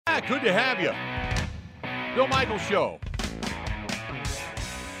back. Good to have you. Bill Michaels Show.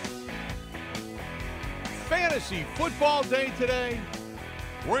 Fantasy football day today.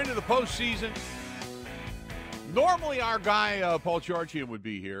 We're into the postseason. Normally our guy Paul Charchian would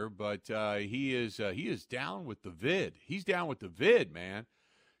be here, but he is down with the vid. He's down with the vid, man.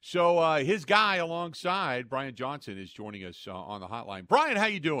 So his guy alongside Brian Johnson is joining us on the hotline. Brian, how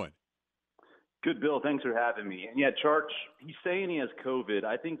you doing? Good, Bill. Thanks for having me. And yeah, Charch, he's saying he has COVID.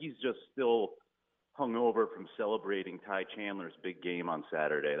 I think he's just still hungover from celebrating Ty Chandler's big game on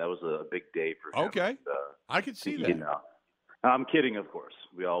Saturday. That was a big day for him. Okay, I can see that. You know. I'm kidding, of course.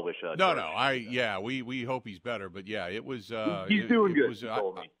 We all wish. We hope he's better, but yeah, it was. He's doing good. He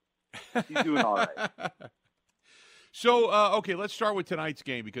told me. He's doing all right. So, okay, let's start with tonight's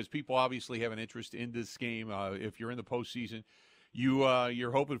game because people obviously have an interest in this game. If you're in the postseason,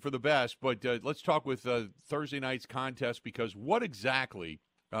 you're hoping for the best. But let's talk with Thursday night's contest because what exactly,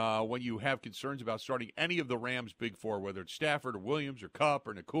 when you have concerns about starting any of the Rams' big four, whether it's Stafford or Williams or Kupp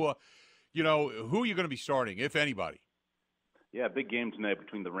or Nacua, who are you going to be starting, if anybody? Yeah, big game tonight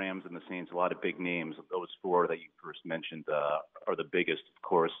between the Rams and the Saints. A lot of big names. Those four that you first mentioned are the biggest, of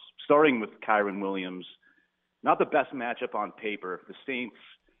course. Starting with Kyren Williams, not the best matchup on paper. The Saints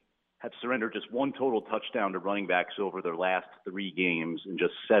have surrendered just one total touchdown to running backs over their last 3 games and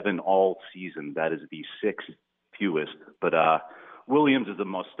just 7 all season. That is the 6th fewest. But Williams is a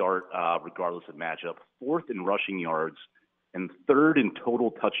must-start regardless of matchup. 4th in rushing yards and 3rd in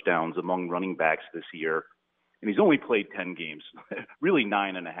total touchdowns among running backs this year. And he's only played 10 games, really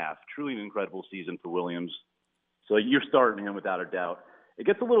 9.5. Truly an incredible season for Williams. So you're starting him without a doubt. It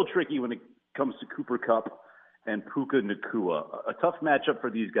gets a little tricky when it comes to Cooper Kupp and Puka Nacua. A tough matchup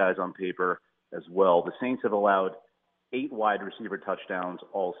for these guys on paper as well. The Saints have allowed 8 wide receiver touchdowns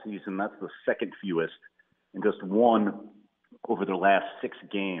all season. That's the 2nd fewest, and just 1 over their last 6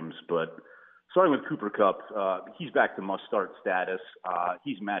 games. But starting with Cooper Kupp, he's back to must-start status.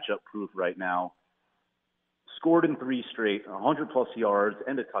 He's matchup-proof right now. Scored in 3 straight, 100-plus yards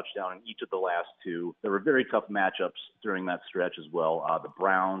and a touchdown in each of the last 2. There were very tough matchups during that stretch as well. The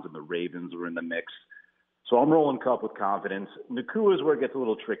Browns and the Ravens were in the mix. So I'm rolling Kupp with confidence. Nacua is where it gets a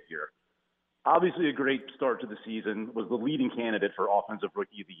little trickier. Obviously a great start to the season, was the leading candidate for Offensive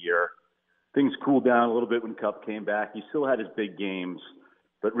Rookie of the Year. Things cooled down a little bit when Kupp came back. He still had his big games,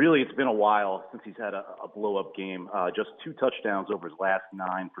 but really it's been a while since he's had a blow-up game. Just 2 touchdowns over his last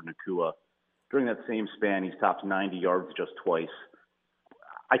 9 for Nacua. During that same span, he's topped 90 yards just twice.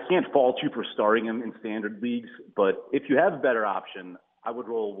 I can't fault you for starting him in standard leagues, but if you have a better option, I would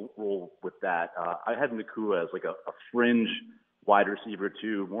roll with that. I had Nacua as like a fringe wide receiver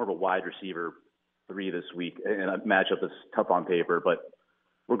 2, more of a wide receiver 3 this week, and a matchup that's tough on paper. But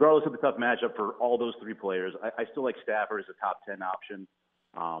regardless of the tough matchup for all those 3 players, I still like Stafford as a top 10 option.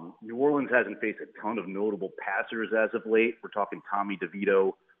 New Orleans hasn't faced a ton of notable passers as of late. We're talking Tommy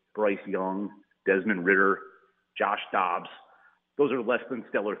DeVito, Bryce Young, Desmond Ridder, Josh Dobbs. Those are less than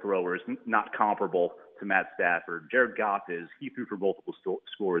stellar throwers, not comparable to Matt Stafford. Jared Goff he threw for multiple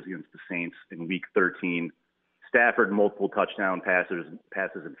scores against the Saints in Week 13. Stafford, multiple touchdown passes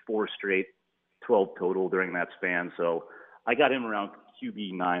in 4 straight, 12 total during that span. So I got him around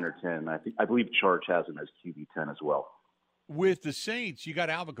QB 9 or 10. I believe Charch has him as QB 10 as well. With the Saints, you got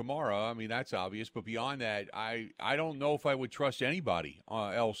Alvin Kamara. I mean, that's obvious. But beyond that, I don't know if I would trust anybody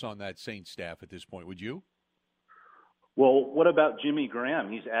else on that Saints staff at this point. Would you? Well, what about Jimmy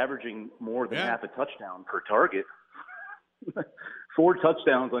Graham? He's averaging more than half a touchdown per target. 4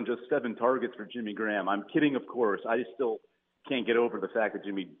 touchdowns on just 7 targets for Jimmy Graham. I'm kidding, of course. I just still can't get over the fact that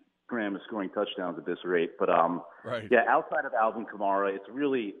Jimmy Graham is scoring touchdowns at this rate. But, right. Yeah, outside of Alvin Kamara, it's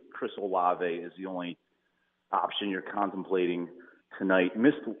really Chris Olave is the only option you're contemplating tonight.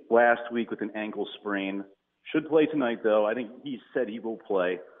 Missed last week with an ankle sprain. Should play tonight, though. I think he said he will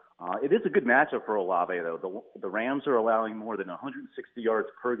play. It is a good matchup for Olave, though. The Rams are allowing more than 160 yards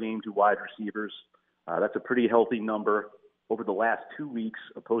per game to wide receivers. That's a pretty healthy number. Over the last 2 weeks,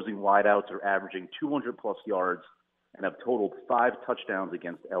 opposing wideouts are averaging 200-plus yards and have totaled 5 touchdowns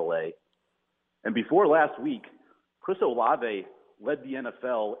against L.A. And before last week, Chris Olave led the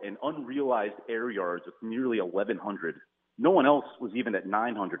NFL in unrealized air yards with nearly 1,100. No one else was even at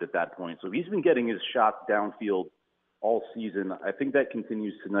 900 at that point. So he's been getting his shots downfield all season. I think that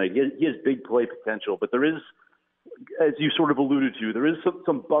continues tonight. He has big play potential, but there is, as you sort of alluded to, there is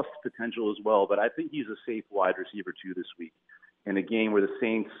some bust potential as well. But I think he's a safe wide receiver too this week in a game where the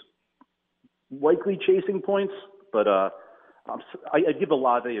Saints likely chasing points. But I'd give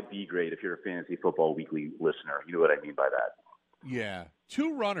Olave a B grade if you're a Fantasy Football Weekly listener. You know what I mean by that. Yeah.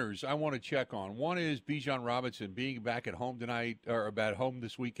 two runners I want to check on. One is Bijan Robinson being back at home tonight, or at home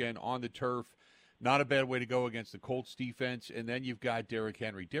this weekend on the turf. Not a bad way to go against the Colts defense. And then you've got Derrick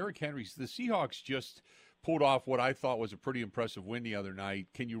Henry. Derrick Henry, the Seahawks just pulled off what I thought was a pretty impressive win the other night.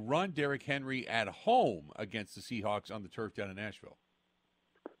 Can you run Derrick Henry at home against the Seahawks on the turf down in Nashville?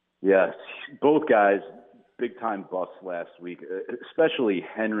 Yes, both guys, big-time busts last week, especially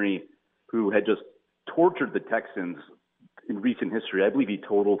Henry, who had just tortured the Texans in recent history. I believe he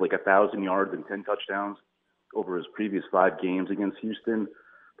totaled like 1,000 yards and 10 touchdowns over his previous 5 games against Houston.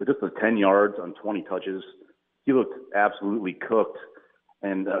 But just the 10 yards on 20 touches, he looked absolutely cooked.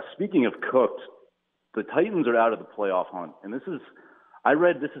 And speaking of cooked, the Titans are out of the playoff hunt. And I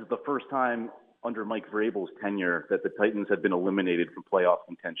read this is the first time under Mike Vrabel's tenure that the Titans have been eliminated from playoff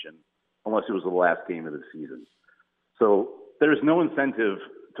contention, unless it was the last game of the season. So there's no incentive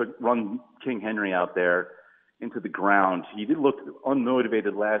to run King Henry out there into the ground. He did look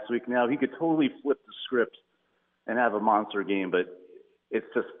unmotivated last week. Now, he could totally flip the script and have a monster game, but it's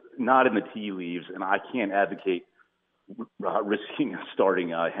just not in the tea leaves, and I can't advocate risking starting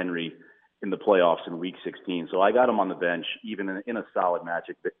Henry in the playoffs in Week 16. So I got him on the bench, even in a solid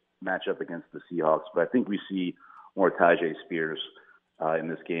matchup against the Seahawks. But I think we see more Tyjae Spears in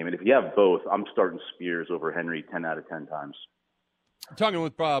this game. And if you have both, I'm starting Spears over Henry 10 out of 10 times. Talking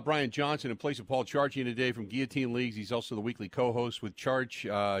with Brian Johnson in place of Paul Charchian today from Guillotine Leagues. He's also the weekly co-host with Charch.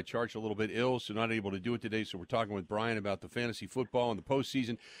 Charch a little bit ill, so not able to do it today. So we're talking with Brian about the fantasy football and the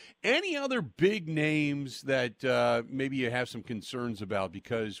postseason. Any other big names that maybe you have some concerns about?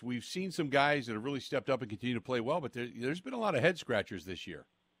 Because we've seen some guys that have really stepped up and continue to play well, but there's been a lot of head scratchers this year.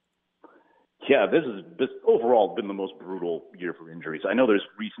 Yeah, this has overall been the most brutal year for injuries. I know there's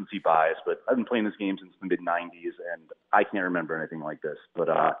recency bias, but I've been playing this game since the mid-'90s, and I can't remember anything like this. But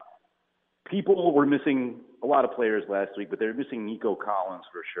people were missing a lot of players last week, but they were missing Nico Collins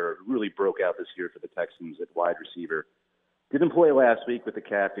for sure, who really broke out this year for the Texans at wide receiver. Didn't play last week with the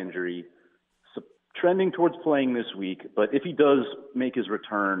calf injury. So trending towards playing this week, but if he does make his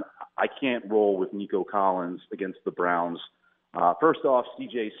return, I can't roll with Nico Collins against the Browns. First off,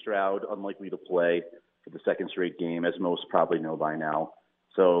 C.J. Stroud, unlikely to play for the second straight game, as most probably know by now.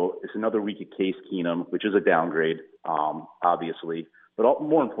 So it's another week of Case Keenum, which is a downgrade, obviously. But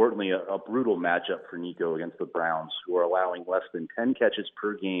more importantly, a brutal matchup for Nico against the Browns, who are allowing less than 10 catches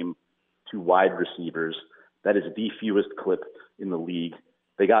per game to wide receivers. That is the fewest clip in the league.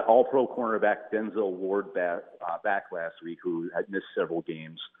 They got all-pro cornerback Denzel Ward back last week, who had missed several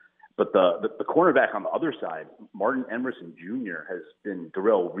games. But the cornerback on the other side, Martin Emerson Jr., has been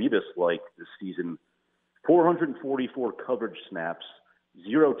Darrelle Revis-like this season. 444 coverage snaps,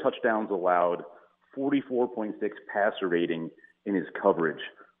 0 touchdowns allowed, 44.6 passer rating in his coverage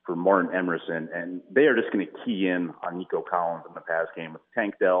for Martin Emerson. And they are just going to key in on Nico Collins in the pass game. With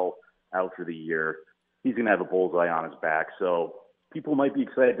Tank Dell out for the year, he's going to have a bullseye on his back. So people might be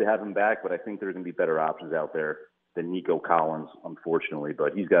excited to have him back, but I think there are going to be better options out there than Nico Collins, unfortunately.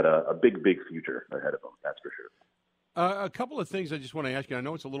 But he's got a big future ahead of him, that's for sure. A couple of things I just want to ask you. I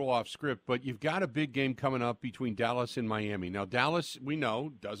know it's a little off script, but you've got a big game coming up between Dallas and Miami. Now, Dallas, we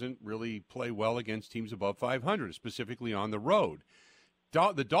know, doesn't really play well against teams above 500, specifically on the road.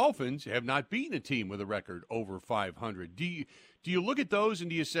 The Dolphins have not beaten a team with a record over 500. Do you look at those and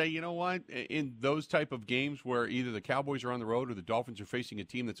do you say, you know what, in those type of games where either the Cowboys are on the road or the Dolphins are facing a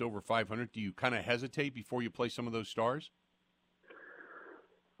team that's over 500, do you kind of hesitate before you play some of those stars?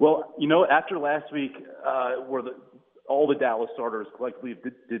 Well, after last week, where all the Dallas starters collectively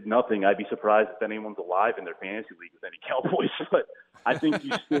did nothing, I'd be surprised if anyone's alive in their fantasy league with any Cowboys. But I think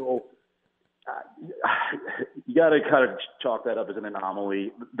you still you got to kind of chalk that up as an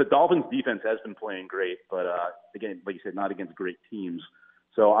anomaly. The Dolphins' defense has been playing great, but again, like you said, not against great teams.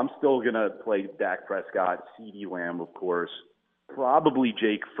 So I'm still going to play Dak Prescott, CeeDee Lamb, of course, probably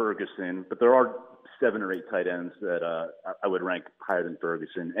Jake Ferguson, but there are 7 or 8 tight ends that I would rank higher than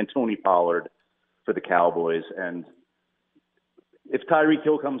Ferguson, and Tony Pollard for the Cowboys. And if Tyreek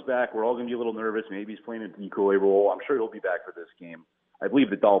Hill comes back, we're all going to be a little nervous. Maybe he's playing a decoy role. I'm sure he'll be back for this game. I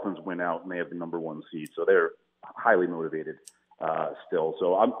believe the Dolphins win out and they have the number 1 seed, so they're highly motivated still.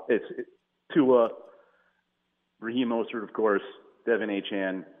 So it's Tua, Raheem Mostert, of course, Devin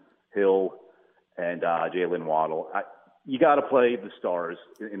Achane, Hill, and Jalen Waddle. You got to play the stars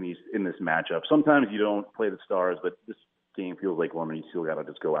in this matchup. Sometimes you don't play the stars, but this game feels like one where you still got to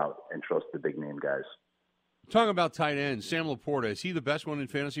just go out and trust the big name guys. Talking about tight ends, Sam Laporta, is he the best one in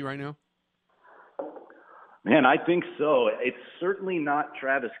fantasy right now? Man, I think so. It's certainly not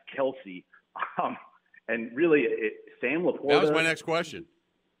Travis Kelce. And really, Sam Laporta. That was my next question.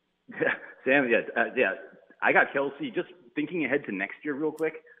 Sam, yeah. I got Kelce just thinking ahead to next year real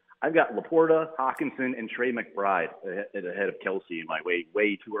quick, I've got Laporta, Hawkinson, and Trey McBride ahead of Kelsey in my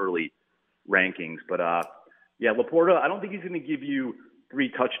way too early rankings. But yeah, Laporta, I don't think he's going to give you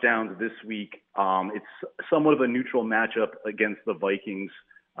 3 touchdowns this week. It's somewhat of a neutral matchup against the Vikings.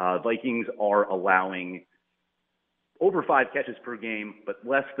 Vikings are allowing over 5 catches per game, but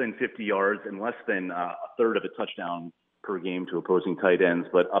less than 50 yards and less than a third of a touchdown per game to opposing tight ends.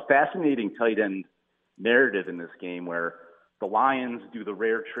 But a fascinating tight end narrative in this game where the Lions do the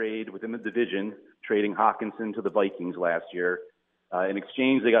rare trade within the division, trading Hawkinson to the Vikings last year. In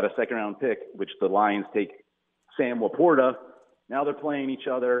exchange, they got a second-round pick, which the Lions take Sam Laporta. Now they're playing each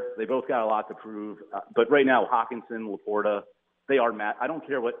other. They both got a lot to prove. But right now, Hawkinson, Laporta, they are I don't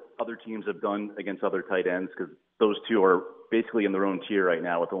care what other teams have done against other tight ends because those two are basically in their own tier right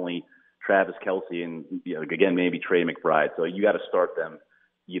now with only Travis Kelce and, again, maybe Trey McBride. So you got to start them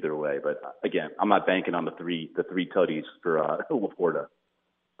either way. But, again, I'm not banking on the three tutties for Laporta.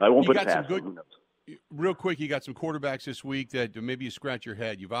 I won't put it past him. Who knows? Real quick, you got some quarterbacks this week that maybe you scratch your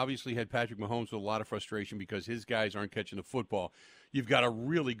head. You've obviously had Patrick Mahomes with a lot of frustration because his guys aren't catching the football. You've got a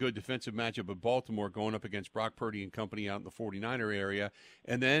really good defensive matchup with Baltimore going up against Brock Purdy and company out in the 49er area.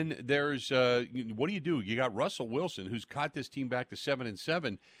 And then there's what do? You got Russell Wilson, who's caught this team back to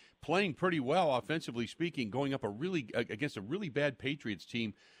 7-7, playing pretty well offensively speaking, going up against a really bad Patriots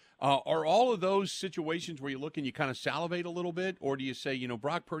team. Are all of those situations where you look and you kind of salivate a little bit, or do you say,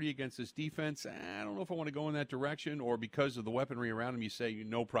 Brock Purdy against this defense, I don't know if I want to go in that direction, or because of the weaponry around him, you say,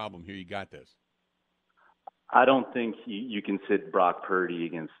 no problem, here, you got this? I don't think you can sit Brock Purdy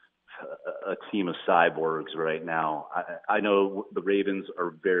against a team of cyborgs right now. I know the Ravens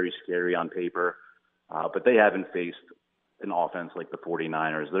are very scary on paper, but they haven't faced an offense like the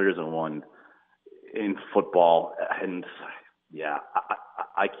 49ers. There isn't one in football, and yeah,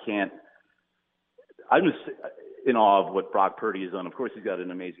 I can't. I'm just in awe of what Brock Purdy has done. Of course, he's got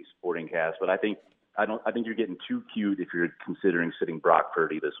an amazing supporting cast, but I think you're getting too cute if you're considering sitting Brock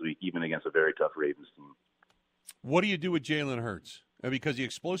Purdy this week, even against a very tough Ravens team. What do you do with Jalen Hurts? Because the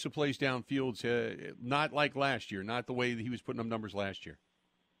explosive plays downfield's not like last year, not the way that he was putting up numbers last year.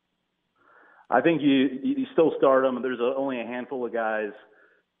 I think you still start him. There's only a handful of guys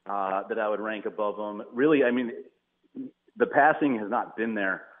that I would rank above him. Really, I mean, the passing has not been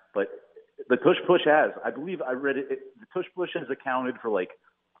there, but the tush-push has. I believe I read it. The tush-push has accounted for like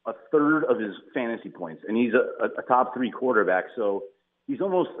a third of his fantasy points, and he's a top 3 quarterback. So he's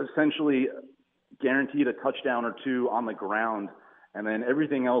almost essentially guaranteed a touchdown or 2 on the ground, and then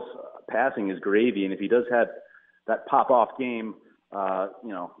everything else passing is gravy. And if he does have that pop-off game,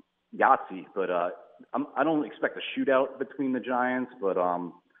 Yahtzee. But I don't expect a shootout between the Giants, but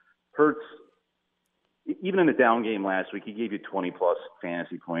Hurts, even in the down game last week, he gave you 20-plus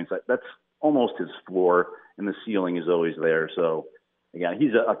fantasy points. That's almost his floor, and the ceiling is always there. So, again,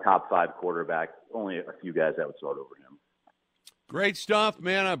 he's a top 5 quarterback. Only a few guys that would start over him. Great stuff,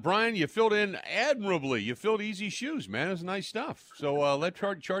 man. Brian, you filled in admirably. You filled easy shoes, man. It's nice stuff. So let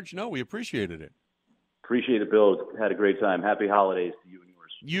Charge know. We appreciated it. Appreciate it, Bill. Had a great time. Happy holidays to you and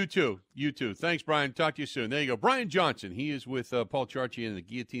yours. You too. You too. Thanks, Brian. Talk to you soon. There you go. Brian Johnson. He is with Paul Charchi in the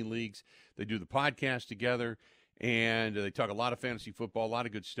Guillotine Leagues. They do the podcast together, and they talk a lot of fantasy football, a lot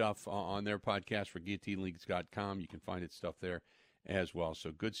of good stuff on their podcast for guillotineleagues.com. You can find it stuff there as well.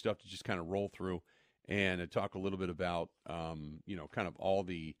 So good stuff to just kind of roll through and talk a little bit about, kind of all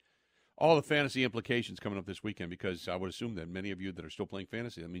the fantasy implications coming up this weekend, because I would assume that many of you that are still playing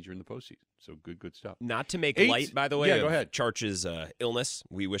fantasy, that means you're in the postseason. So good stuff. Not to make light, by the way, go ahead. Charch's illness.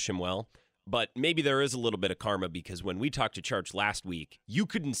 We wish him well. But maybe there is a little bit of karma, because when we talked to Charch last week, you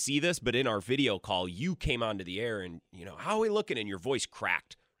couldn't see this, but in our video call, you came onto the air and, how are we looking? And your voice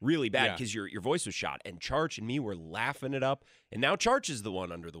cracked really bad because your voice was shot. And Charch and me were laughing it up. And now Charch is the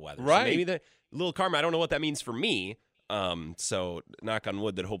one under the weather. Right. So maybe the little karma, I don't know what that means for me. So knock on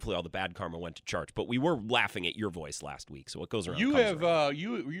wood that hopefully all the bad karma went to Charch. But we were laughing at your voice last week. So what goes around you comes have around.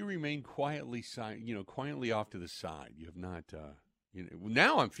 You remain quietly quietly off to the side. You have not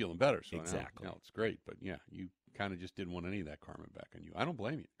now I'm feeling better. So exactly. Now it's great. But yeah, you kind of just didn't want any of that karma back on you. I don't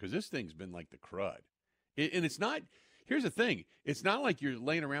blame you, because this thing's been like the crud. And it's not. Here's the thing. It's not like you're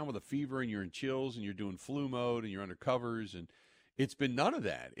laying around with a fever and you're in chills and you're doing flu mode and you're under covers, and it's been none of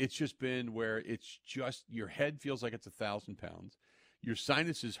that. It's just been where it's just your head feels like it's 1,000 pounds. Your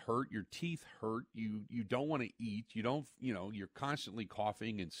sinuses hurt. Your teeth hurt. You don't want to eat. You don't, you're constantly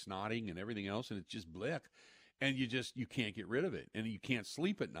coughing and snotting and everything else, and it's just blech. And you can't get rid of it. And you can't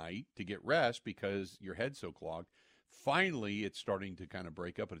sleep at night to get rest because your head's so clogged. Finally, it's starting to kind of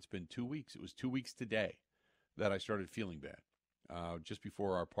break up, but it's been 2 weeks. It was 2 weeks today that I started feeling bad, just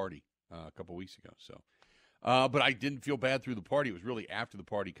before our party a couple weeks ago. So But I didn't feel bad through the party. It was really after the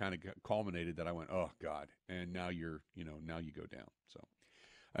party kind of culminated that I went, oh God, and now now you go down. So,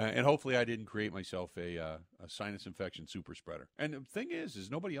 and hopefully I didn't create myself a sinus infection super spreader. And the thing is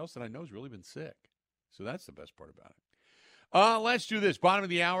nobody else that I know has really been sick. So that's the best part about it. Let's do this. Bottom of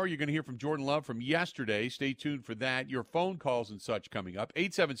the hour, you're going to hear from Jordan Love from yesterday. Stay tuned for that. Your phone calls and such coming up.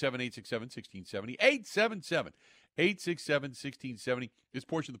 877-867-1670. 877-867-1670. This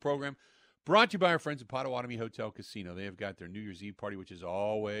portion of the program brought to you by our friends at Potawatomi Hotel Casino. They have got their New Year's Eve party, which is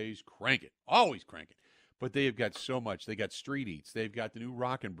always cranking. Always cranking. But they have got so much. They got street eats. They've got the new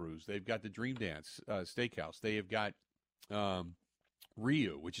Rockin' Brews. They've got the Dream Dance Steakhouse. They have got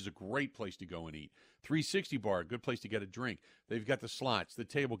Rio, which is a great place to go and eat. 360 Bar, a good place to get a drink. They've got the slots, the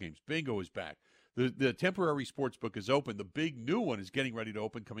table games. Bingo is back. The temporary sports book is open. The big new one is getting ready to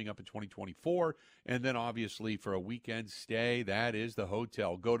open coming up in 2024. And then, obviously, for a weekend stay, that is the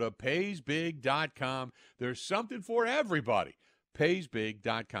hotel. Go to paysbig.com. There's something for everybody.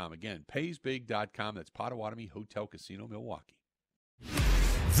 Paysbig.com. Again, paysbig.com. That's Potawatomi Hotel Casino, Milwaukee.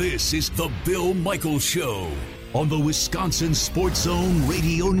 This is the Bill Michaels Show on the Wisconsin Sports Zone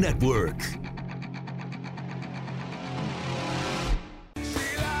Radio Network.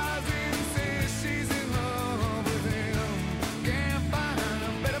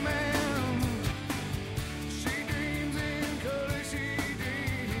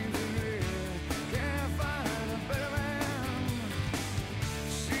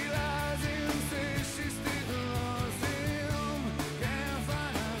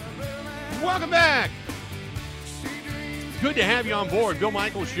 Welcome back. Good to have you on board. Bill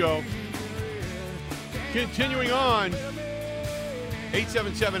Michaels Show. Continuing on.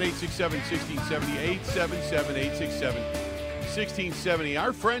 877-867-1670. 877-867-1670.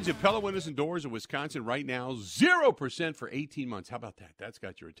 Our friends at Pella Windows and Doors of Wisconsin right now, 0% for 18 months. How about that? That's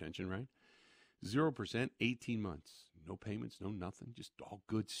got your attention, right? 0%, 18 months. No payments, no nothing. Just all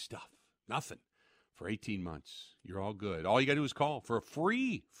good stuff. Nothing. For 18 months. You're all good. All you got to do is call for a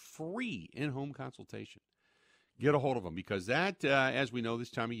free in-home consultation. Get a hold of them because that, as we know this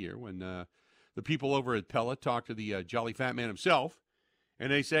time of year, when the people over at Pella talk to the Jolly Fat Man himself,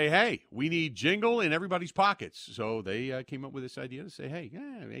 and they say, hey, we need jingle in everybody's pockets. So they came up with this idea to say, hey,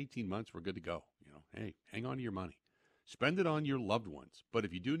 18 months, we're good to go. Hey, hang on to your money. Spend it on your loved ones. But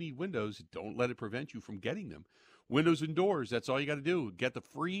if you do need windows, don't let it prevent you from getting them. Windows and doors, that's all you got to do. Get the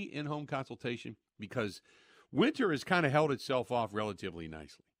free in-home consultation because winter has kind of held itself off relatively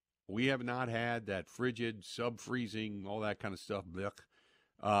nicely. We have not had that frigid, sub-freezing, all that kind of stuff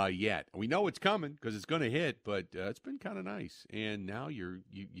yet. We know it's coming because it's going to hit, but it's been kind of nice. And now you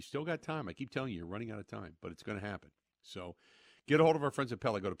still got time. I keep telling you, you're running out of time, but it's going to happen. So get a hold of our friends at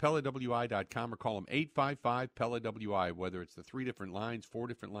Pella. Go to PellaWI.com or call them 855-PELLA-WI, whether it's the 3 different lines, 4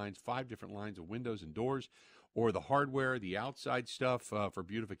 different lines, 5 different lines of windows and doors, or the hardware, the outside stuff for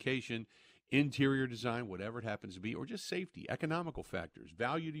beautification, interior design, whatever it happens to be, or just safety, economical factors,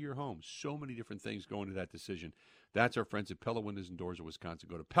 value to your home. So many different things go into that decision. That's our friends at Pella Windows and Doors of Wisconsin.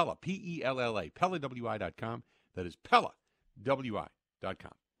 Go to Pella, P-E-L-L-A, PellaWI.com. That is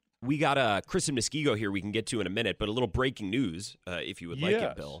PellaWI.com. We got Chris and Muskego here we can get to in a minute, but a little breaking news, if you would like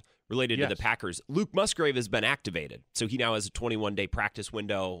it, Bill, related to the Packers. Luke Musgrave has been activated, so he now has a 21-day practice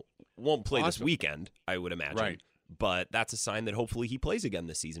window. Won't play this weekend, I would imagine. Right. But that's a sign that hopefully he plays again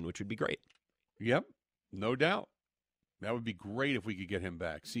this season, which would be great. Yep, no doubt. That would be great if we could get him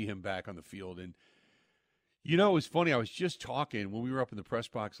back, see him back on the field. And, it was funny. I was just talking when we were up in the press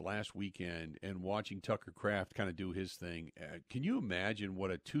box last weekend and watching Tucker Kraft kind of do his thing. Can you imagine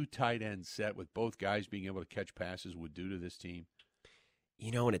what a 2 tight end set with both guys being able to catch passes would do to this team?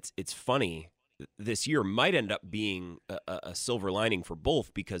 And it's funny. This year might end up being a silver lining for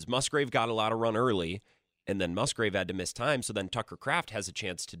both because Musgrave got a lot of run early, and then Musgrave had to miss time, so then Tucker Kraft has a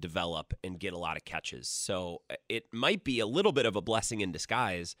chance to develop and get a lot of catches. So it might be a little bit of a blessing in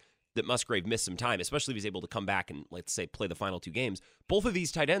disguise that Musgrave missed some time, especially if he's able to come back and, let's say, play the final 2 games. Both of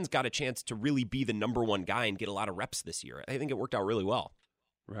these tight ends got a chance to really be the number 1 guy and get a lot of reps this year. I think it worked out really well.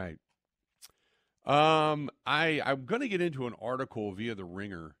 Right. I'm going to get into an article via The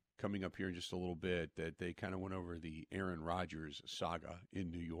Ringer coming up here in just a little bit that they kind of went over the Aaron Rodgers saga in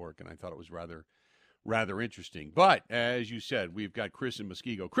New York, and I thought it was rather interesting. But as you said, we've got Chris and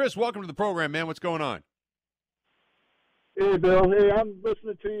Muskego. Chris, welcome to the program, man. What's going on? Hey, Bill. Hey, I'm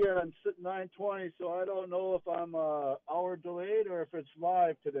listening to you on 920, so I don't know if I'm hour delayed or if it's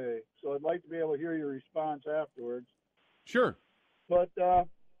live today. So I'd like to be able to hear your response afterwards. Sure. But I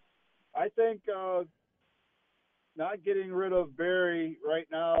think not getting rid of Barry right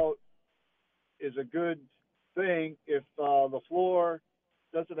now is a good thing if LaFleur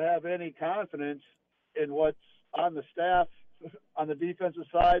doesn't have any confidence in what's on the staff on the defensive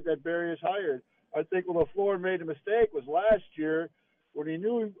side that Barry has hired. I think where LaFleur made a mistake was last year when he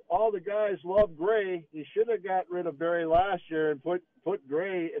knew all the guys loved Gray. He should have got rid of Barry last year and put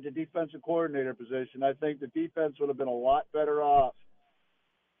Gray at the defensive coordinator position. I think the defense would have been a lot better off.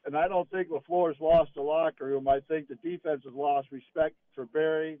 And I don't think LaFleur's lost the locker room. I think the defense has lost respect for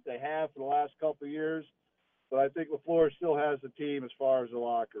Barry. They have for the last couple of years. But I think LaFleur still has the team as far as the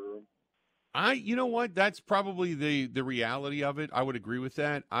locker room. You know what? That's probably the reality of it. I would agree with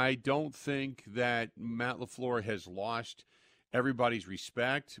that. I don't think that Matt LaFleur has lost everybody's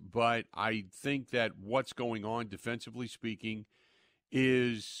respect, but I think that what's going on defensively speaking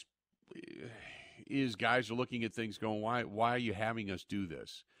is guys are looking at things going, why are you having us do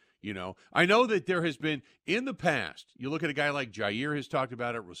this? You know, I know that there has been in the past, you look at a guy like Jair has talked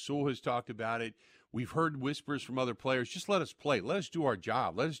about it, Rasul has talked about it. We've heard whispers from other players, just let us play. Let us do our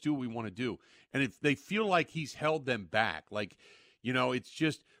job. Let us do what we want to do. And if they feel like he's held them back, like, you know, it's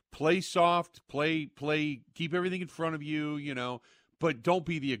just play soft, play, keep everything in front of you, you know, but don't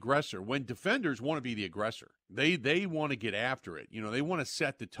be the aggressor. When defenders want to be the aggressor, they want to get after it. You know, they want to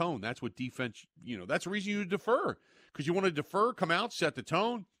set the tone. That's what defense, you know, that's the reason you defer. Because you want to defer, come out, set the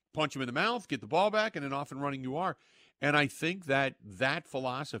tone, punch him in the mouth, get the ball back, and then off and running you are. And I think that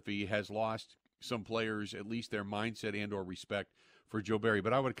philosophy has lost some players, at least their mindset and or respect for Joe Barry.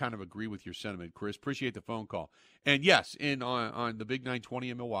 But I would kind of agree with your sentiment, Chris. Appreciate the phone call. And yes, on the Big 920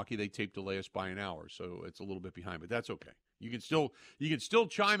 in Milwaukee, they tape delay us by an hour, so it's a little bit behind, but that's okay. You can still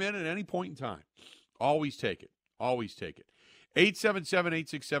chime in at any point in time. Always take it. Always take it.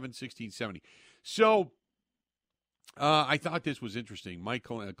 877-867-1670. So I thought this was interesting. Mike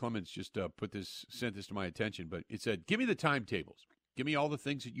Clemens just sent this to my attention, but it said, give me the timetables. Give me all the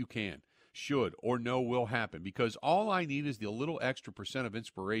things that you can, should, or know will happen, because all I need is the little extra % of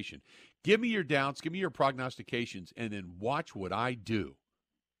inspiration. Give me your doubts, give me your prognostications, and then watch what I do. Do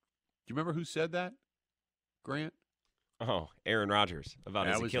you remember who said that, Grant? Oh, Aaron Rodgers about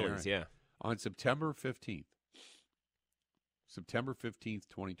his Achilles, yeah. On September 15th. September 15th,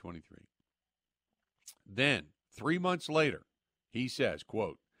 2023. Then, 3 months later, he says,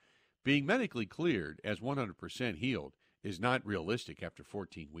 quote, being medically cleared as 100% healed is not realistic after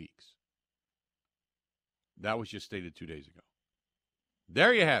 14 weeks. That was just stated 2 days ago.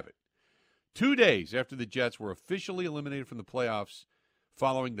 There you have it. 2 days after the Jets were officially eliminated from the playoffs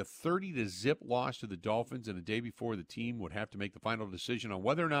following the 30-0 loss to the Dolphins, and a day before the team would have to make the final decision on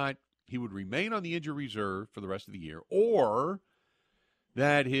whether or not he would remain on the injury reserve for the rest of the year, or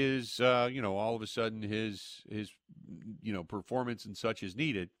that his, all of a sudden his performance and such is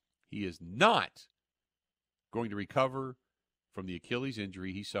needed. He is not going to recover from the Achilles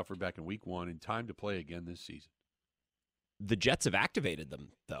injury he suffered back in Week 1 in time to play again this season. The Jets have activated them,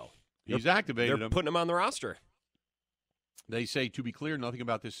 though. He's activated them. They're putting him on the roster. They say, to be clear, nothing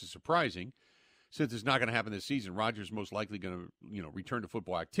about this is surprising. Since it's not going to happen this season, Rodgers is most likely going to, return to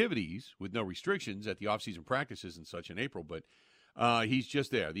football activities with no restrictions at the offseason practices and such in April. But he's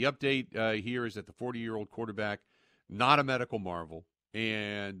just there. The update here is that the 40-year-old quarterback, not a medical marvel,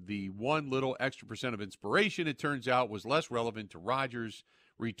 and the one little extra % of inspiration, it turns out, was less relevant to Rodgers'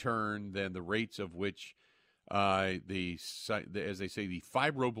 return than the rates of which as they say, the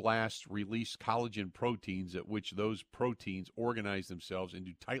fibroblasts release collagen proteins, at which those proteins organize themselves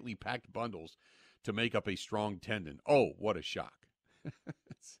into tightly packed bundles to make up a strong tendon. Oh, what a shock.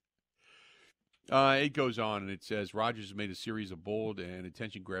 It goes on, and it says, Rodgers has made a series of bold and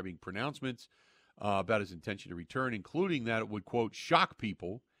attention-grabbing pronouncements about his intention to return, including that it would, quote, shock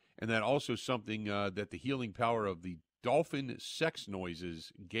people, and that also something that the healing power of the dolphin sex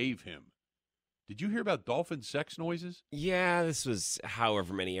noises gave him. Did you hear about dolphin sex noises? Yeah, this was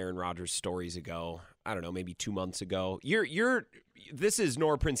however many Aaron Rodgers stories ago. I don't know, maybe 2 months ago. This is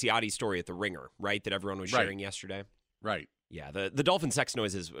Nora Princiati's story at The Ringer, right, that everyone was sharing yesterday? Right. Yeah, the dolphin sex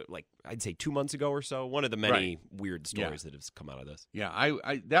noises, like, I'd say 2 months ago or so. One of the many weird stories that has come out of this. Yeah,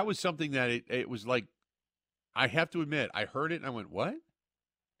 I that was something that it was like, I have to admit, I heard it and I went, what?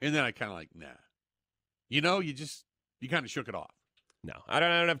 And then I kind of like, nah. You kind of shook it off. No, I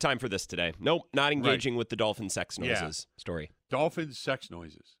don't have time for this today. Nope, not engaging with the dolphin sex noises story. Dolphin sex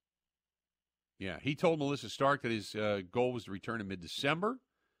noises. Yeah, he told Melissa Stark that his goal was to return in mid-December.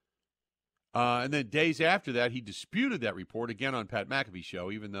 And then days after that, he disputed that report again on Pat McAfee's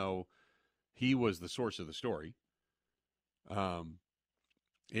show, even though he was the source of the story.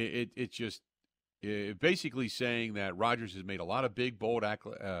 It's basically saying that Rodgers has made a lot of big, bold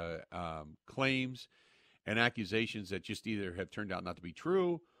claims and accusations that just either have turned out not to be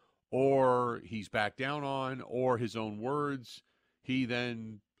true, or he's backed down on, or his own words he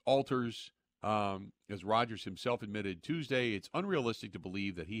then alters As Rodgers himself admitted Tuesday, it's unrealistic to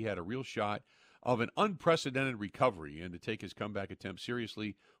believe that he had a real shot of an unprecedented recovery, and to take his comeback attempt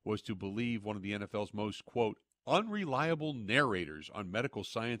seriously was to believe one of the NFL's most, quote, unreliable narrators on medical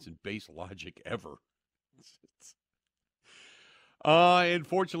science and base logic ever.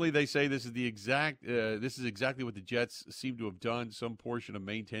 Unfortunately, they say this is exactly what the Jets seem to have done. Some portion of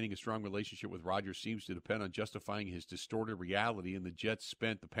maintaining a strong relationship with Rodgers seems to depend on justifying his distorted reality, and the Jets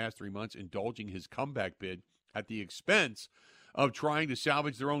spent the past 3 months indulging his comeback bid at the expense of trying to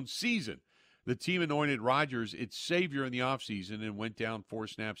salvage their own season. The team anointed Rodgers its savior in the offseason and went down 4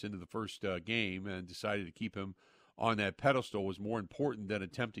 snaps into the first game and decided to keep him on that pedestal was more important than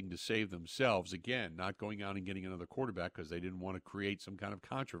attempting to save themselves. Again, not going out and getting another quarterback because they didn't want to create some kind of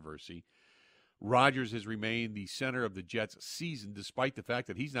controversy. Rodgers has remained the center of the Jets' season despite the fact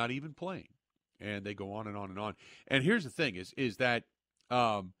that he's not even playing. And they go on and on and on. And here's the thing is that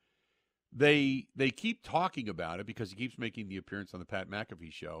they keep talking about it because he keeps making the appearance on the Pat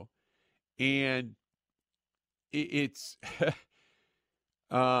McAfee show. And it's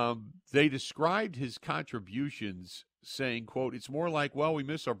they described his contributions saying, quote, it's more like, well, we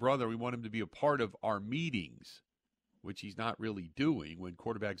miss our brother. We want him to be a part of our meetings, which he's not really doing when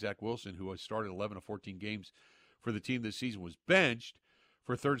quarterback Zach Wilson, who has started 11 of 14 games for the team this season, was benched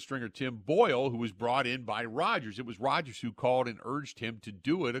for third stringer Tim Boyle, who was brought in by Rodgers. It was Rodgers who called and urged him to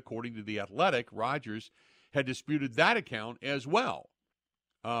do it. According to The Athletic, Rodgers had disputed that account as well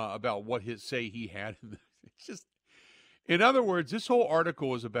about what he had. It's just, in other words, this whole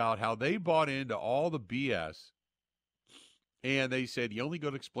article is about how they bought into all the BS, and they said the only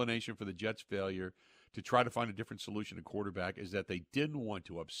good explanation for the Jets' failure to try to find a different solution to quarterback is that they didn't want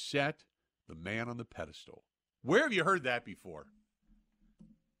to upset the man on the pedestal. Where have you heard that before?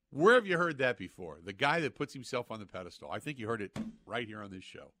 Where have you heard that before? The guy that puts himself on the pedestal. I think you heard it right here on this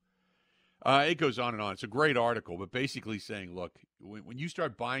show. It goes on and on. It's a great article, but basically saying, look, when you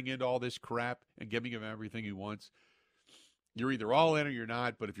start buying into all this crap and giving him everything he wants, you're either all in or you're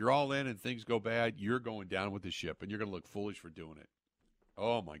not. But if you're all in and things go bad, you're going down with the ship, and you're going to look foolish for doing it.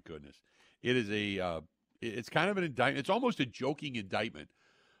 Oh, my goodness. It is it's kind of an indictment. It's almost a joking indictment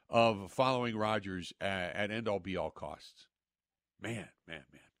of following Rodgers at end-all, be-all costs. Man.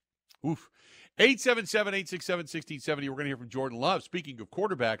 Oof. 877-867-1670. We're going to hear from Jordan Love. Speaking of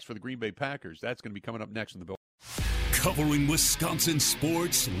quarterbacks for the Green Bay Packers, that's going to be coming up next on the Bill. Covering Wisconsin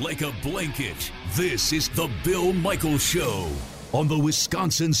sports like a blanket. This is the Bill Michaels Show on the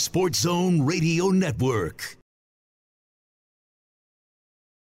Wisconsin Sports Zone Radio Network.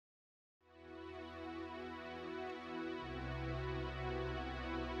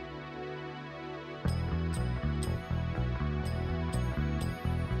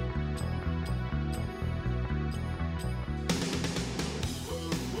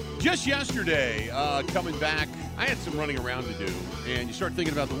 Just yesterday, coming back, I had some running around to do, and you start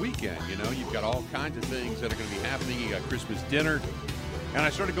thinking about the weekend. You know, you've got all kinds of things that are going to be happening. You got Christmas dinner, and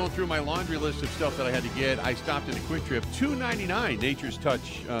I started going through my laundry list of stuff that I had to get. I stopped in a Quick Trip, $2.99 Nature's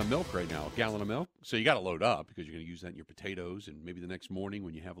Touch milk right now, a gallon of milk. So you got to load up because you're going to use that in your potatoes, and maybe the next morning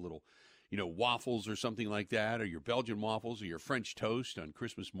when you have a little, waffles or something like that, or your Belgian waffles or your French toast on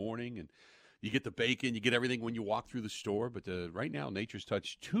Christmas morning, and you get the bacon, you get everything when you walk through the store. But right now, Nature's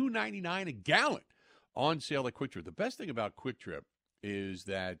Touch, $2.99 a gallon on sale at Quick Trip. The best thing about Quick Trip is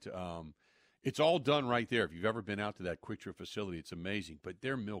that it's all done right there. If you've ever been out to that Quick Trip facility, it's amazing. But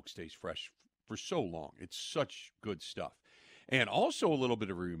their milk stays fresh for so long. It's such good stuff. And also a little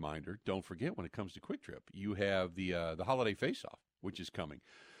bit of a reminder, don't forget when it comes to Quick Trip, you have the holiday face-off, which is coming.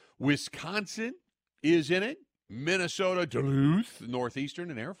 Wisconsin is in it. Minnesota, Duluth,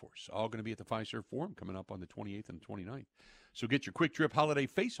 Northeastern, and Air Force, all going to be at the Fiserv Forum coming up on the 28th and 29th. So get your Quick Trip holiday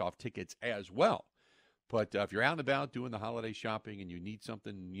face-off tickets as well. But if you're out and about doing the holiday shopping and you need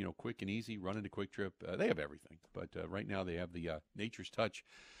something, quick and easy, run into Quick Trip. They have everything. But right now they have the Nature's Touch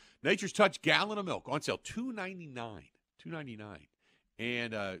gallon of milk on sale, $2.99.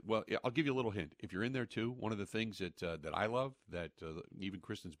 And, I'll give you a little hint. If you're in there, too, one of the things that I love, that even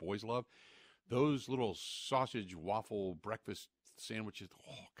Kristen's boys love, those little sausage waffle breakfast sandwiches,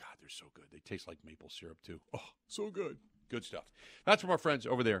 oh, God, they're so good. They taste like maple syrup, too. Oh, so good. Good stuff. That's from our friends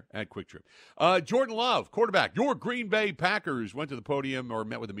over there at Quick Trip. Jordan Love, quarterback, your Green Bay Packers, went to the podium or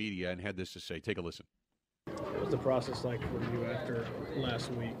met with the media and had this to say. Take a listen. What was the process like for you after last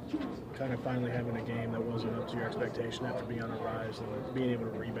week, kind of finally having a game that wasn't up to your expectation after being on a rise and being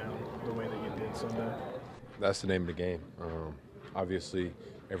able to rebound the way that you did Sunday? That's the name of the game. Obviously,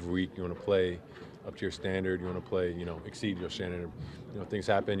 every week you want to play up to your standard. You want to play, exceed your standard. Things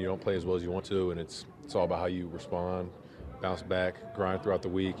happen. You don't play as well as you want to, and it's all about how you respond. bounce back, grind throughout the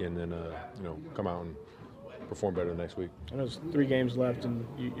week, and then come out and perform better the next week. I know there's 3 games left, and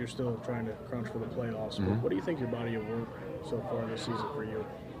you're still trying to crunch for the playoffs. Mm-hmm. What do you think your body of work so far this season for you?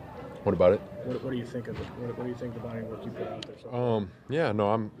 What about it? What do you think of it? What do you think the body of work you put out there so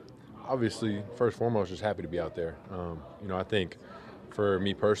far? I'm obviously first and foremost just happy to be out there. I think for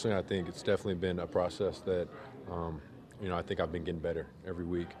me personally, I think it's definitely been a process that I think I've been getting better every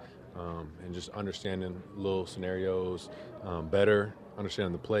week, and just understanding little scenarios better,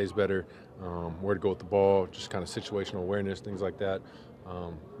 understanding the plays better, where to go with the ball, just kind of situational awareness, things like that.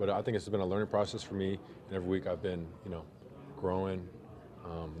 But I think it's been a learning process for me, and every week I've been, growing,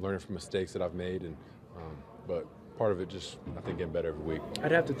 learning from mistakes that I've made, and but part of it just, I think, getting better every week.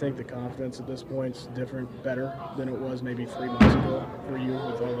 I'd have to think the confidence at this point is different, better than it was maybe 3 months ago for you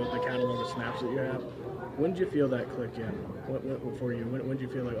with all the catalog of snaps that you have. When did you feel that click in for you? When did you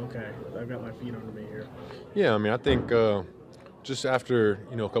feel like, okay, I've got my feet under me here? Yeah, I think just after,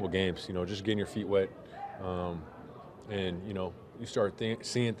 a couple games, just getting your feet wet, and, you start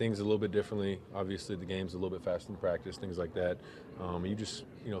seeing things a little bit differently. Obviously, the game's a little bit faster than practice, things like that. You just,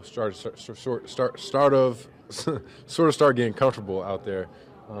 start getting comfortable out there.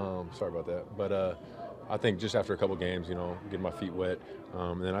 Sorry about that, but I think just after a couple games, getting my feet wet,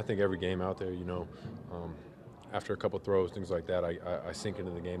 and then I think every game out there, after a couple throws, things like that, I sink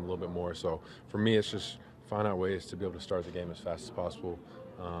into the game a little bit more. So for me, it's just find out ways to be able to start the game as fast as possible,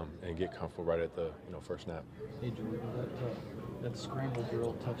 and get comfortable right at the first snap. Hey, Jordan, that scramble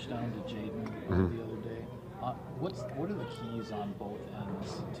drill touchdown to Jaden the other day. What are the keys on both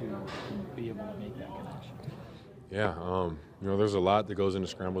ends to be able to make that connection? Yeah, there's a lot that goes into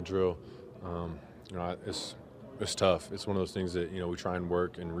scramble drill. It's tough. It's one of those things that we try and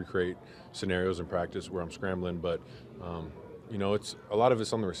work and recreate scenarios in practice where I'm scrambling, but it's a lot of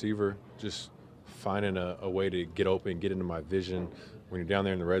it's on the receiver, just finding a way to get open, get into my vision. When you're down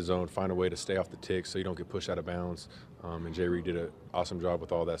there in the red zone, find a way to stay off the tick so you don't get pushed out of bounds. And Jay Reed did an awesome job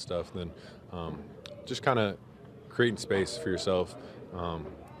with all that stuff. And then just kind of creating space for yourself.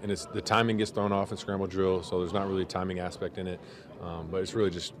 And the timing gets thrown off in scramble drill, so there's not really a timing aspect in it. But it's really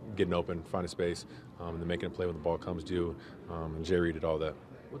just getting open, finding space, and then making a play when the ball comes to you. And Jay Reed did all that.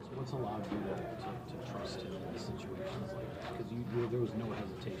 What's allowed you to trust him in situations like that? Because there was no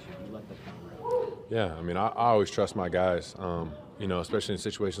hesitation. You let that come around. Yeah, I always trust my guys, especially in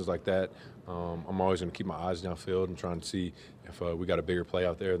situations like that. I'm always going to keep my eyes downfield and trying to see if we got a bigger play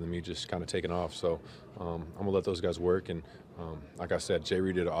out there than me just kind of taking off. So I'm going to let those guys work. And like I said, Jay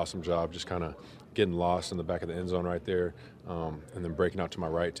Reed did an awesome job just kind of getting lost in the back of the end zone right there, and then breaking out to my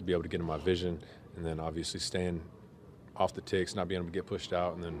right to be able to get in my vision, and then obviously staying off the ticks, not being able to get pushed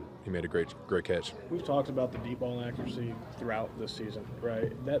out, and then he made a great catch. We've talked about the deep ball accuracy throughout this season,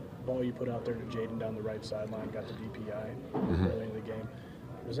 right? That ball you put out there to Jaden down the right sideline got the DPI early in the game.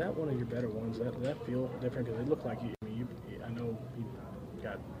 Was that one of your better ones? Did that feel different? Because it looked like I know he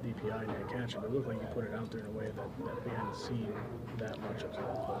got DPI in that catch, but it looked like you put it out there in a way that we hadn't seen that much of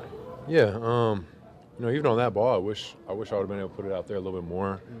that play. Yeah, even on that ball, I wish I would have been able to put it out there a little bit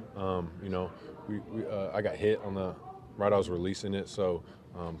more. I got hit on the right. I was releasing it, so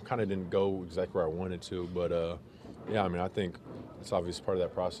kind of didn't go exactly where I wanted to. But I think it's obvious part of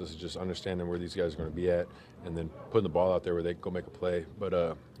that process is just understanding where these guys are going to be at, and then putting the ball out there where they can go make a play. But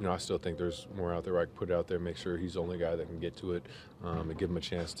I still think there's more out there where I can put it out there, make sure he's the only guy that can get to it, and give him a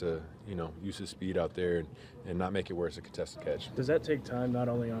chance to use his speed out there and not make it where it's a contested catch. Does that take time not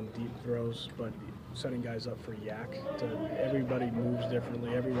only on deep throws, but setting guys up for yak? Everybody moves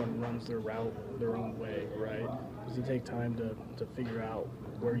differently. Everyone runs their route their own way, right? Does it take time to figure out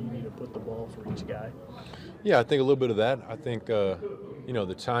where you need to put the ball for each guy? Yeah, I think a little bit of that. I think,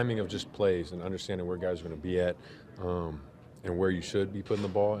 the timing of just plays and understanding where guys are going to be at, and where you should be putting the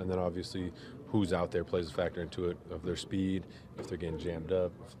ball, and then obviously who's out there plays a factor into it, of their speed, if they're getting jammed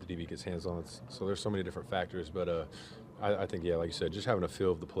up, if the DB gets hands on. So there's so many different factors, but I think, like you said, just having a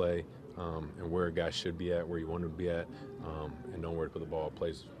feel of the play, and where a guy should be at, where you want him to be at, and knowing where to put the ball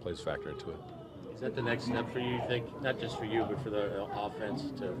plays a factor into it. Is that the next step for you think, not just for you, but for the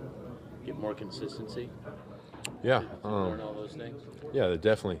offense to get more consistency? Yeah. Learn all those things? Yeah,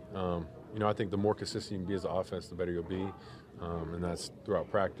 definitely. I think the more consistent you can be as an offense, the better you'll be. And that's throughout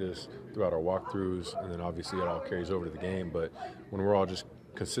practice, throughout our walkthroughs, and then obviously it all carries over to the game. But when we're all just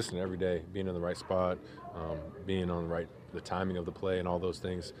consistent every day, being in the right spot, being on the timing of the play and all those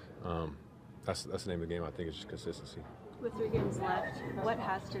things, that's the name of the game, I think, is just consistency. With 3 games left, what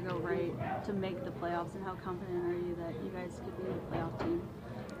has to go right to make the playoffs, and how confident are you that you guys could be a playoff team?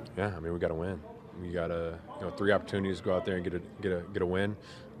 Yeah, we got to win. We got 3 opportunities to go out there and get a win.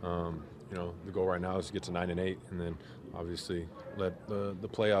 the goal right now is to get to 9-8, and then obviously let the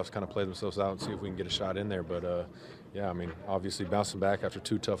playoffs kind of play themselves out and see if we can get a shot in there. But yeah, I mean, obviously bouncing back after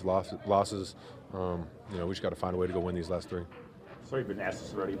 2 tough losses, we just got to find a way to go win these last 3. So you've been asked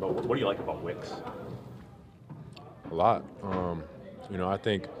this already, but what do you like about Wicks? A lot. I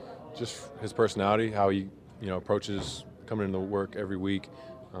think just his personality, how he approaches coming into work every week,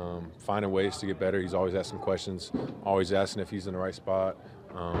 finding ways to get better. He's always asking questions, always asking if he's in the right spot.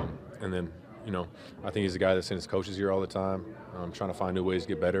 And then, I think he's a guy that's in his coach's ear all the time, trying to find new ways to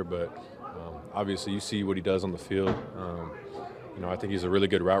get better. But obviously, you see what he does on the field. I think he's a really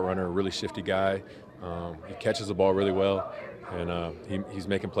good route runner, a really shifty guy. He catches the ball really well, and he's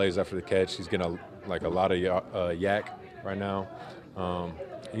making plays after the catch. He's getting a lot of yak right now.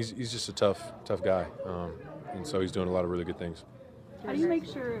 He's just a tough guy, and so he's doing a lot of really good things. How do you make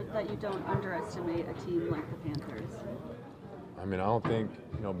sure that you don't underestimate a team like the Panthers? I mean, I don't think,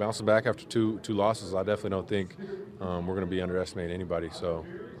 bouncing back after two losses, I definitely don't think we're going to be underestimating anybody. So,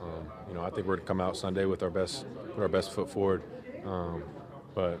 I think we're going to come out Sunday with our best foot forward.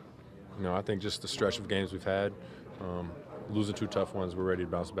 But, I think just the stretch of games we've had, losing 2 tough ones, we're ready to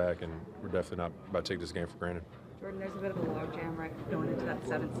bounce back, and we're definitely not about to take this game for granted. Jordan, there's a bit of a logjam right going into that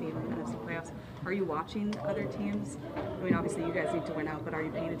 7th seed in the NFC playoffs. Are you watching other teams? I mean, obviously you guys need to win out, but are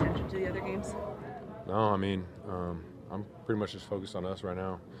you paying attention to the other games? No, I mean, I'm pretty much just focused on us right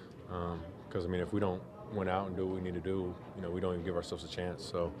now. Because, if we don't win out and do what we need to do, we don't even give ourselves a chance.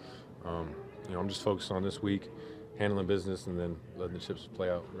 So, I'm just focused on this week, handling business, and then letting the chips play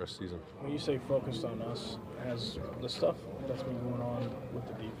out the rest of the season. When you say focused on us, has the stuff that's been going on with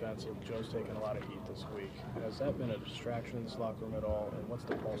the defense, Joe's taken a lot of heat this week, has that been a distraction in this locker room at all? And what's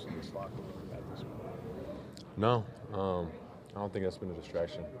the pulse of this locker room at this point? No, I don't think that's been a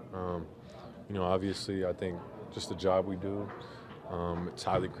distraction. Obviously, I think just the job we do, it's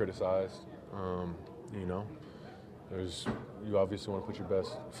highly criticized. You obviously want to put your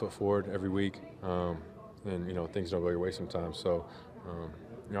best foot forward every week, and things don't go your way sometimes. So,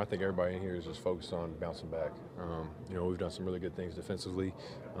 I think everybody in here is just focused on bouncing back. We've done some really good things defensively,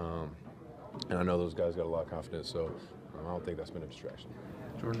 and I know those guys got a lot of confidence. So, I don't think that's been a distraction.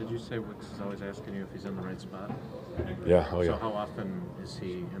 Jordan, did you say Wicks is always asking you if he's in the right spot? Yeah, oh yeah. So how often is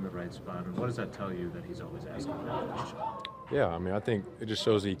he in the right spot, and what does that tell you that he's always asking that question? Yeah, I think it just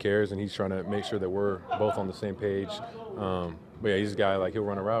shows that he cares, and he's trying to make sure that we're both on the same page. But yeah, he's a guy, he'll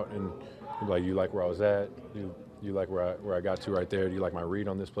run a route, and he'll be like, you like where I was at? You like where I got to right there? Do you like my read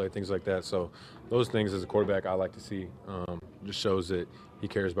on this play? Things like that. So those things as a quarterback I like to see. Just shows that he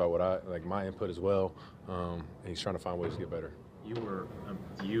cares about what my input as well, and he's trying to find ways to get better.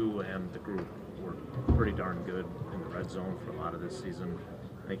 You and the group were pretty darn good in the red zone for a lot of this season.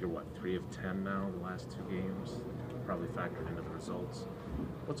 I think you're 3 of 10 now, the last 2 games, probably factored into the results.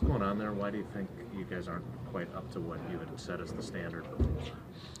 What's going on there? Why do you think you guys aren't quite up to what you had set as the standard?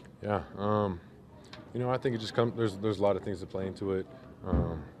 Yeah, I think it just comes. There's a lot of things that play into it,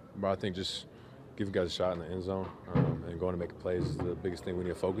 but I think just giving guys a shot in the end zone and going to make plays is the biggest thing we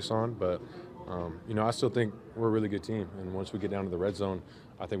need to focus on. But I still think we're a really good team, and once we get down to the red zone,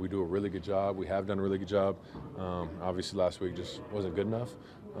 I think we do a really good job. We have done a really good job. Obviously, last week just wasn't good enough,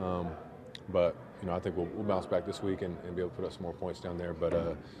 but I think we'll bounce back this week and be able to put up some more points down there. But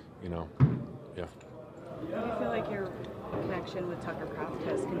yeah. Do you feel like your connection with Tucker Kraft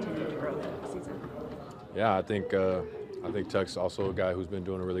has continued to grow this season? Yeah, I think Tuck's also a guy who's been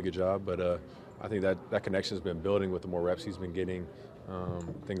doing a really good job, but I think that connection has been building with the more reps he's been getting,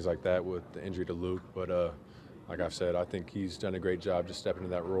 things like that with the injury to Luke. But like I've said, I think he's done a great job just stepping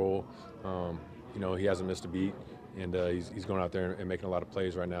into that role. He hasn't missed a beat, and he's going out there and making a lot of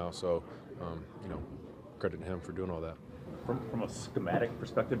plays right now. So, credit to him for doing all that. From a schematic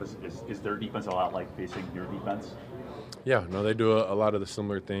perspective, is their defense a lot like facing your defense? Yeah, no, they do a lot of the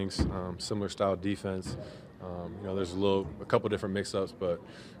similar things, similar style defense. There's a couple different mix-ups, but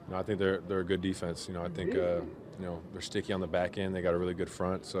I think they're a good defense. I think they're sticky on the back end. They got a really good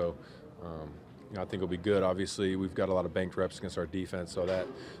front, so I think it'll be good. Obviously, we've got a lot of banked reps against our defense, so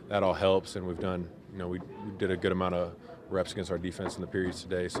that all helps. And we've done, we did a good amount of reps against our defense in the periods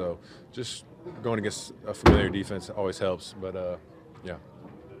today. So just going against a familiar defense always helps. But yeah.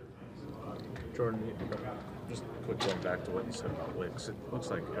 Jordan, just quick going back to what you said about Wicks, it looks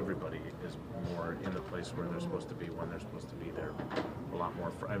like everybody is more in the place where they're supposed to be when they're supposed to be there. A lot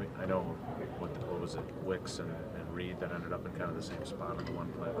more. I know what was it, Wicks and Reed that ended up in kind of the same spot on the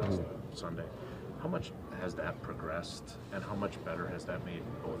one play last Sunday. How much has that progressed, and how much better has that made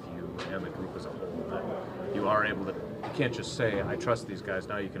both you and the group as a whole, that you are able to, you can't just say, I trust these guys,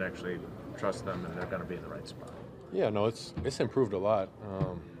 now you can actually trust them and they're going to be in the right spot? Yeah, no, it's improved a lot.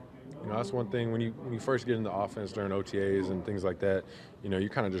 that's one thing when you first get into offense during OTAs and things like that. You're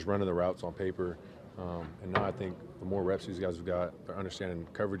kind of just running the routes on paper. And now I think the more reps these guys have got, they're understanding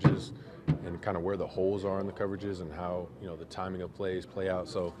coverages and kind of where the holes are in the coverages and how, the timing of plays play out.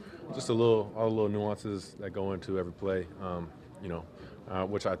 So just all the little nuances that go into every play,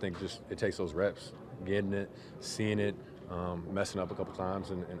 which I think just it takes those reps, getting it, seeing it, messing up a couple times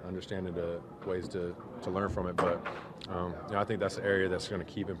and understanding the ways to learn from it. But, I think that's the area that's going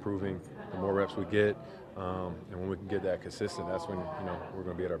to keep improving the more reps we get. And when we can get that consistent, that's when, we're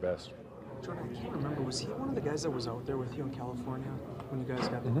going to be at our best. Jordan, I can't remember, was he one of the guys that was out there with you in California when you guys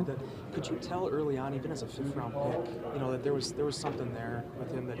got that? Could you tell early on, even as a 5th-round pick, that there was something there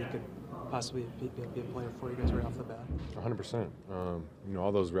with him that he could possibly be a player for you guys right off the bat? 100%.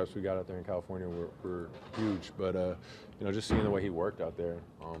 All those reps we got out there in California were huge, but just seeing the way he worked out there,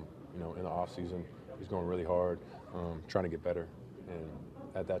 in the off season, he's going really hard, trying to get better, and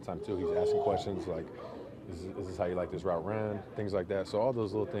at that time too, he's asking questions like, is this how you like this route ran? Things like that. So all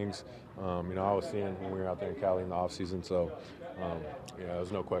those little things, I was seeing when we were out there in Cali in the offseason. So,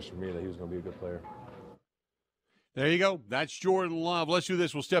 there's no question for me that he was going to be a good player. There you go. That's Jordan Love. Let's do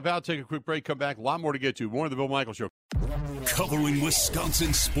this. We'll step out, take a quick break, come back. A lot more to get to. More of the Bill Michaels Show. Covering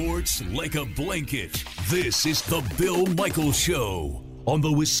Wisconsin sports like a blanket. This is the Bill Michaels Show on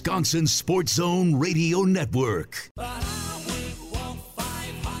the Wisconsin Sports Zone Radio Network.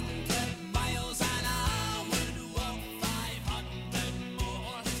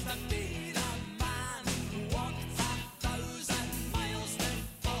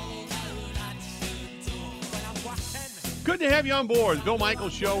 Good to have you on board. The Bill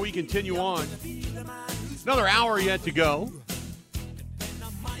Michaels Show. We continue on. Another hour yet to go.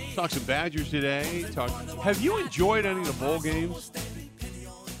 Talk some Badgers today. Have you enjoyed any of the bowl games?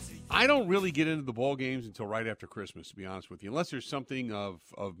 I don't really get into the bowl games until right after Christmas, to be honest with you, unless there's something of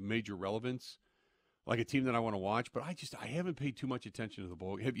major relevance, like a team that I want to watch. But I haven't paid too much attention to the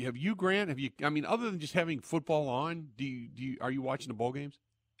bowl. Have you, Grant? Other than just having football on, are you watching the bowl games?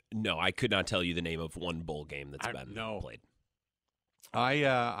 No, I could not tell you the name of one bowl game that's been played.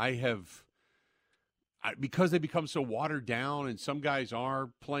 I have, because they become so watered down, and some guys are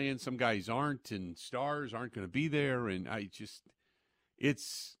playing, some guys aren't, and stars aren't going to be there, and I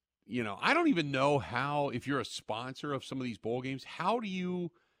don't even know how, if you're a sponsor of some of these bowl games, how do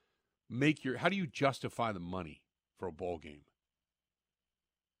you justify the money for a bowl game?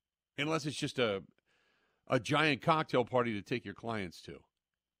 Unless it's just a giant cocktail party to take your clients to.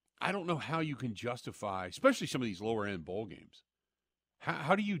 I don't know how you can justify, especially some of these lower-end bowl games.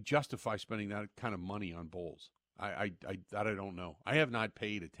 How do you justify spending that kind of money on bowls? I don't know. I have not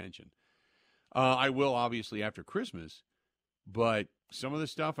paid attention. I will, obviously, after Christmas. But some of the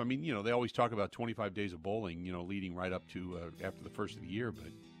stuff, they always talk about 25 days of bowling, leading right up to after the first of the year.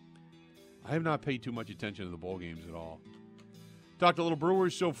 But I have not paid too much attention to the bowl games at all. Talked a little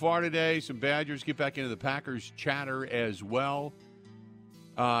Brewers so far today. Some Badgers. Get back into the Packers chatter as well.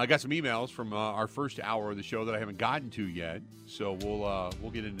 I got some emails from our first hour of the show that I haven't gotten to yet, so we'll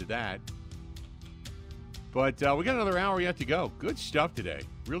get into that. But we got another hour yet to go. Good stuff today.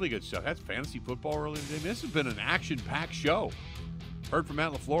 Really good stuff. That's fantasy football earlier today. This has been an action-packed show. Heard from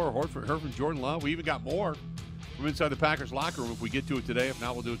Matt LaFleur, heard from Jordan Love. We even got more from inside the Packers locker room if we get to it today. If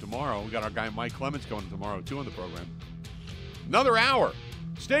not, we'll do it tomorrow. We got our guy Mike Clements coming tomorrow, too, on the program. Another hour.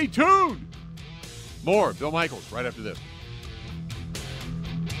 Stay tuned. More Bill Michaels right after this.